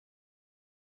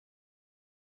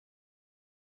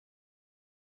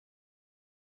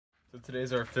So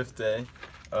today's our 5th day.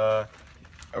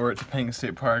 We're at Topanga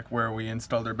State Park where we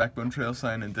installed our backbone trail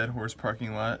sign in Dead Horse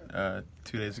parking lot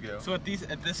 2 days ago. So at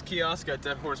this kiosk at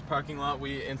Dead Horse parking lot,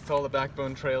 we installed a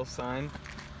backbone trail sign,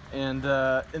 and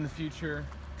in the future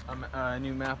a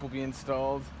new map will be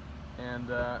installed, and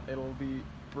it'll be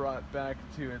brought back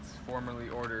to its formerly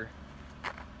order.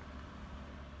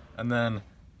 And then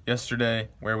yesterday,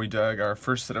 where we dug our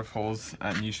first set of holes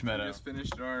at Niche Meadow. We just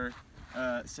finished our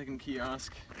second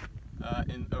kiosk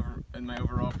in my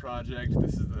overall project.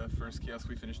 This is the first kiosk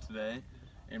we finished today,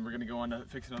 and we're gonna go on to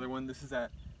fix another one. This is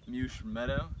at Niche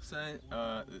Meadow site.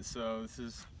 So this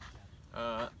is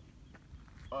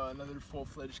another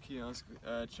full-fledged kiosk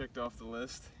checked off the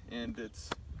list, and it's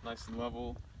nice and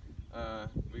level.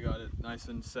 We got it nice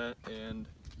and set, and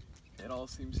it all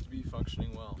seems to be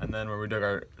functioning well. And then where we dug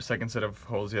our second set of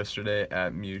holes yesterday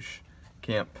at Mush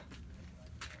Camp.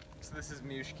 So this is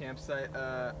Mush campsite,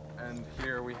 and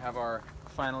here we have our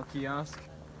final kiosk,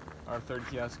 our third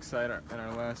kiosk site and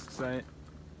our last site.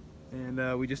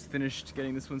 And we just finished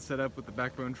getting this one set up with the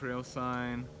backbone trail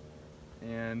sign,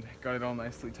 and got it all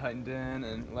nicely tightened in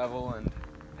and level and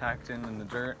packed in the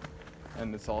dirt,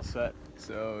 and it's all set,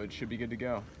 so it should be good to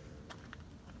go.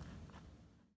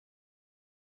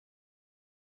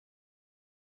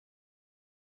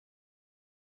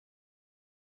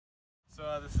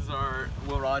 So this is our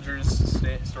Will Rogers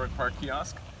State Historic Park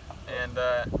kiosk, and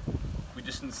we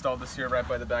just installed this here right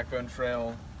by the backbone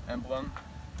trail emblem.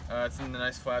 It's in a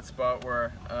nice flat spot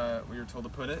where we were told to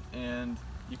put it, and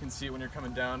you can see it when you're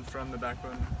coming down from the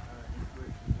backbone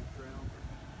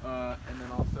trail, and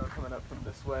then also coming up from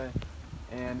this way.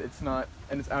 And it's out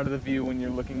of the view when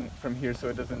you're looking from here, so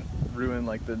it doesn't ruin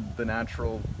like the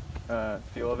natural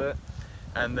feel of it.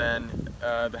 And then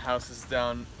the house is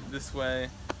down this way,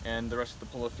 and the rest of the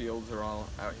polo fields are all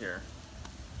out here.